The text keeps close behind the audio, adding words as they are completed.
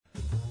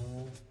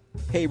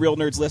Hey, Real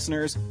Nerds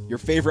listeners, your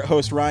favorite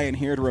host Ryan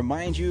here to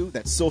remind you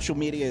that social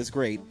media is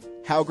great.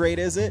 How great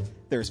is it?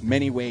 There's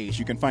many ways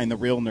you can find the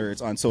Real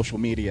Nerds on social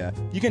media.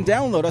 You can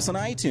download us on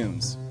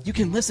iTunes. You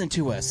can listen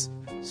to us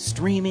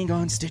streaming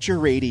on Stitcher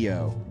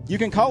Radio. You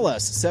can call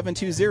us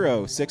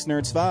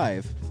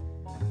 720-6nerds5.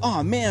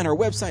 Aw man, our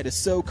website is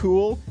so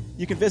cool.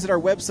 You can visit our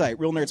website,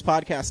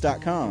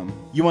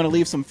 realnerdspodcast.com. You want to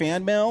leave some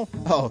fan mail?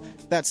 Oh,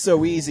 that's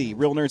so easy,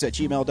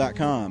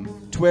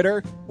 realnerds@gmail.com.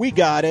 Twitter? We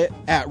got it,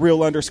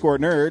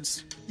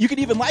 @real_nerds. You can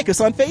even like us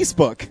on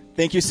Facebook.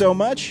 Thank you so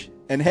much,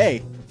 and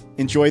hey,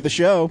 enjoy the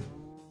show.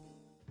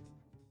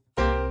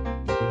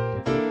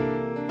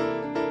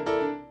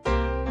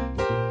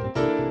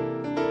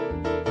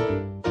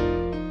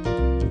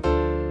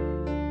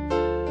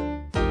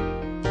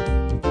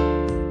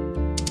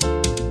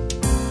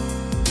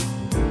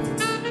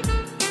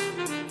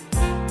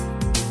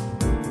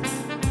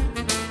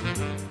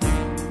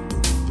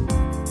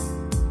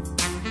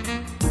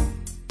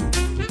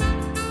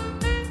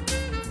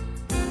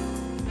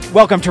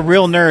 Welcome to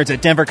Real Nerds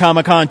at Denver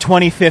Comic-Con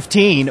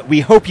 2015.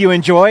 We hope you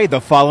enjoy the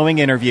following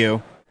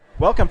interview.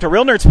 Welcome to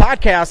Real Nerds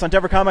Podcast on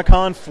Denver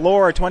Comic-Con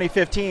Floor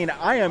 2015.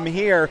 I am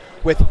here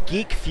with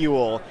Geek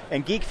Fuel,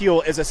 and Geek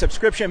Fuel is a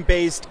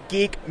subscription-based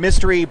geek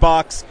mystery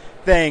box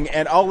thing,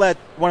 and I'll let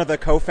one of the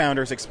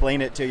co-founders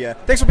explain it to you.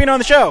 Thanks for being on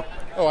the show.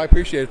 Oh, I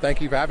appreciate it. Thank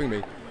you for having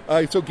me.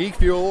 So Geek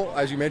Fuel,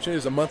 as you mentioned,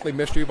 is a monthly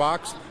mystery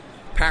box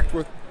packed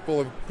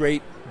full of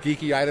great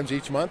geeky items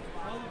each month.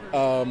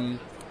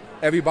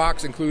 Every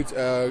box includes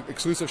an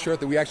exclusive shirt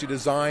that we actually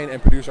design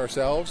and produce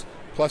ourselves,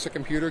 plus a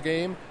computer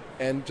game,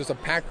 and just a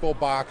packed full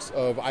box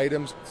of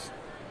items,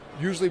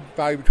 usually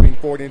valued between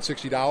 $40 and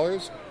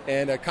 $60.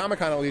 And at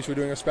Comic-Con, at least, we're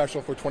doing a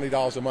special for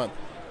 $20 a month,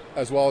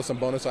 as well as some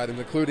bonus items,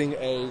 including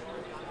a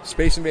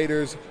Space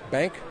Invaders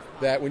bank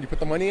that when you put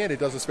the money in, it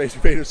does a Space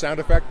Invaders sound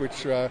effect,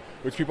 which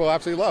people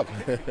absolutely love.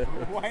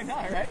 Why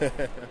not, right?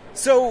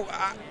 So,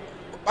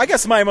 I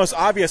guess my most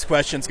obvious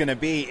question is going to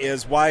be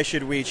is why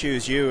should we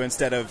choose you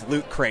instead of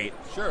Loot Crate?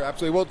 Sure,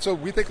 absolutely. Well, so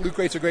we think Loot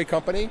Crate's a great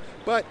company,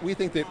 but we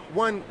think that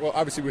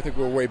obviously we think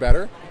we're way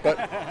better,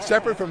 but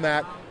separate from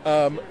that,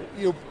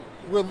 we're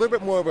a little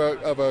bit more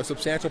of a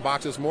substantial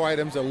box. There's more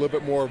items and a little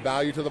bit more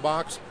value to the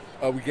box.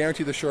 We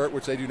guarantee the shirt,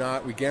 which they do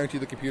not. We guarantee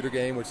the computer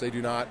game, which they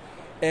do not.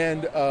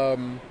 And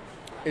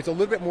it's a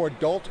little bit more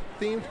adult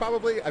themed,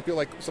 probably. I feel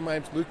like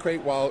sometimes Loot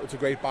Crate, while it's a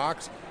great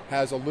box,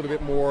 has a little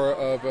bit more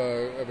of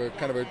a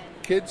kind of a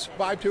kids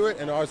vibe to it,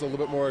 and ours is a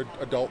little bit more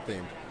adult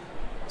themed.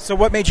 So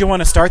what made you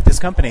want to start this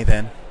company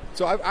then?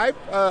 So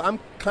I'm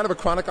kind of a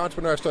chronic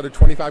entrepreneur. I've started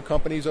 25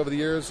 companies over the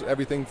years,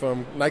 everything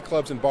from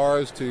nightclubs and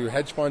bars to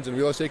hedge funds and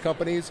real estate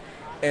companies.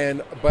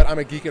 But I'm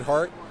a geek at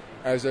heart.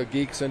 I was a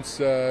geek since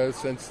the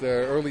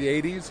early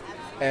 80s,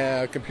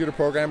 a computer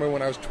programmer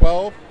when I was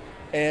 12,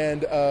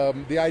 and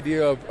the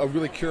idea of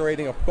really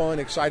curating a fun,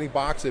 exciting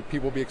box that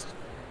people will be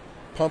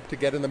pumped to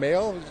get in the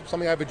mail is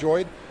something I've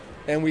enjoyed.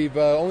 And we've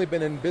only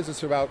been in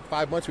business for about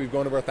 5 months. We've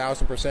grown over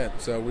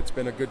 1,000%, so it's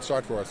been a good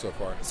start for us so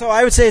far. So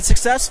I would say it's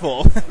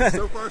successful.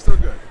 So far, so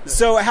good.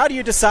 So how do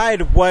you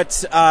decide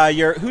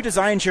who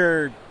designs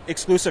your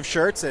exclusive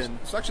shirts? And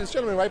so actually, this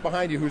gentleman right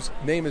behind you, whose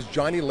name is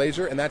Johnny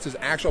Laser, and that's his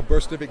actual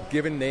birth certificate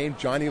given name,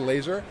 Johnny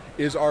Laser,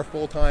 is our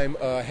full-time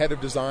head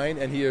of design,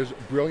 and he is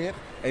brilliant.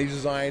 And he's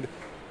designed,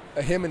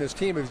 him and his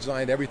team have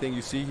designed everything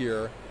you see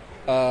here.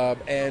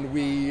 And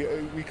we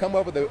come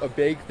up with a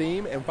vague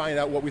theme and find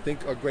out what we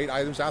think are great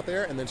items out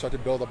there, and then start to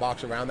build a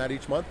box around that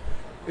each month.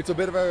 It's a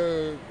bit of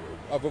a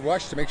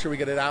rush to make sure we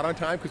get it out on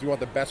time because we want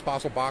the best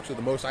possible box with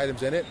the most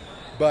items in it.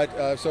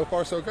 But so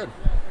far, so good.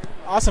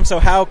 Awesome. So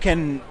how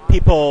can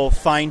people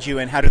find you,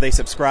 and how do they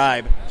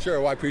subscribe? Sure.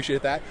 Well, I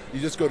appreciate that.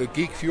 You just go to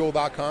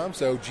geekfuel.com,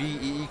 so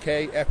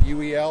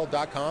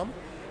GEEKFUEL.com,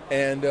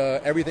 and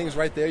everything's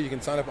right there. You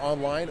can sign up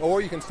online, or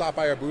you can stop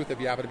by our booth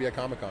if you happen to be at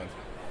Comic-Con.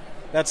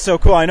 That's so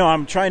cool. I know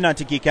I'm trying not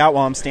to geek out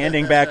while I'm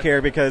standing back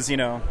here because,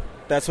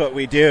 that's what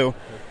we do.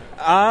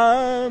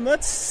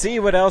 Let's see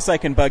what else I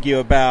can bug you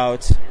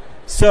about.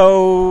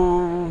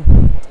 So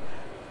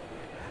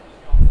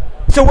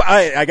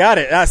I got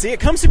it. See,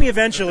 it comes to me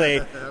eventually.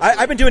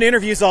 I've been doing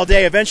interviews all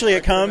day. Eventually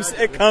it comes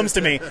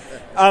to me.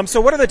 So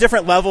what are the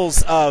different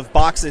levels of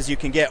boxes you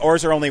can get, or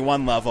is there only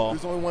one level?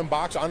 There's only one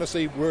box.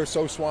 Honestly, we're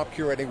so swamped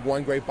curating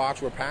one great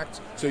box. We're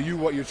packed. So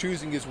what you're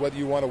choosing is whether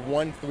you want a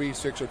 1, 3,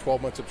 6, or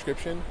 12-month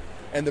subscription.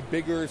 And the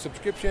bigger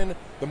subscription,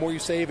 the more you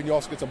save, and you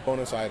also get some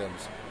bonus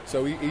items.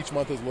 So each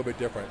month is a little bit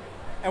different.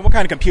 And what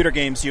kind of computer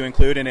games do you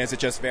include, and is it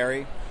just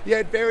vary? Yeah,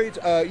 it varies.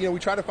 We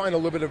try to find a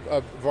little bit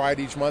of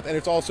variety each month, and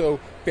it's also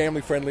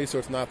family-friendly, so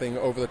it's nothing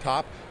over the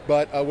top.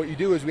 But what you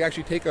do is we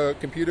actually take a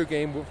computer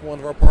game with one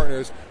of our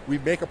partners. We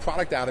make a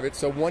product out of it.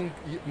 So one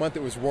month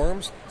it was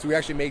worms, so we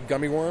actually made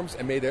gummy worms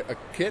and made a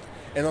kit.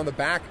 And on the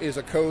back is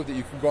a code that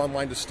you can go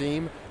online to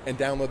Steam and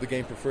download the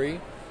game for free.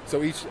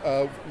 So each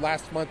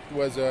last month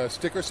was a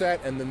sticker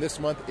set, and then this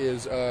month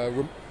is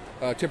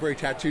temporary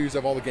tattoos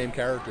of all the game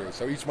characters.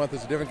 So each month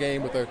is a different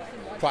game with a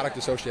product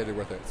associated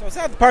with it. So is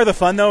that part of the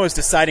fun, though, is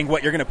deciding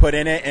what you're going to put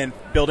in it and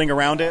building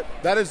around it?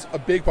 That is a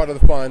big part of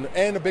the fun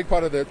and a big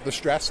part of the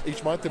stress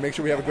each month to make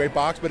sure we have a great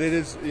box. But it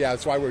is,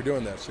 that's why we're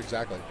doing this,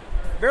 exactly.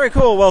 Very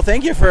cool. Well,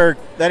 thank you for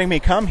letting me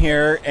come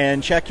here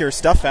and check your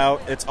stuff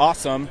out. It's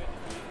awesome.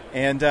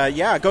 And, go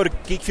to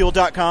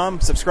geekfuel.com,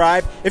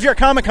 subscribe. If you're at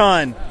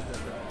Comic-Con,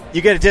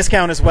 you get a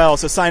discount as well,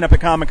 so sign up at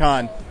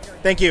Comic-Con.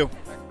 Thank you.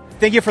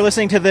 Thank you for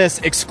listening to this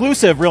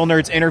exclusive Real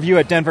Nerds interview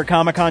at Denver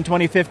Comic-Con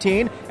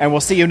 2015, and we'll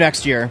see you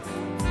next year.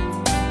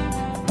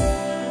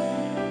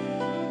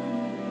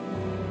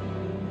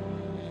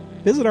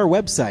 Visit our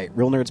website,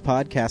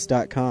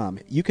 realnerdspodcast.com.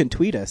 You can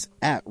tweet us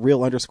at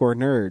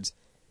real_nerds.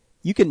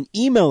 You can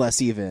email us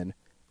even,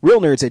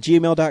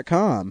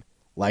 realnerds@gmail.com.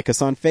 Like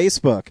us on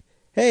Facebook.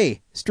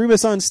 Hey, stream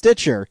us on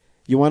Stitcher.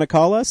 You want to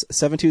call us?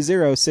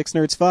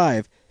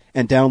 720-6nerds5.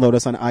 And download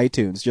us on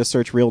iTunes. Just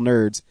search Real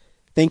Nerds.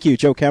 Thank you,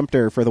 Joe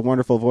Kempter, for the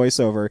wonderful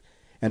voiceover,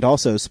 and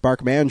also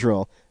Spark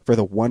Mandrill for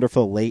the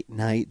wonderful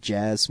late-night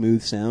jazz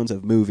smooth sounds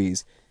of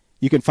movies.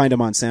 You can find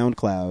them on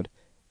SoundCloud.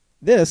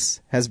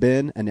 This has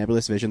been a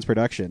Nebulous Visions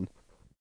production.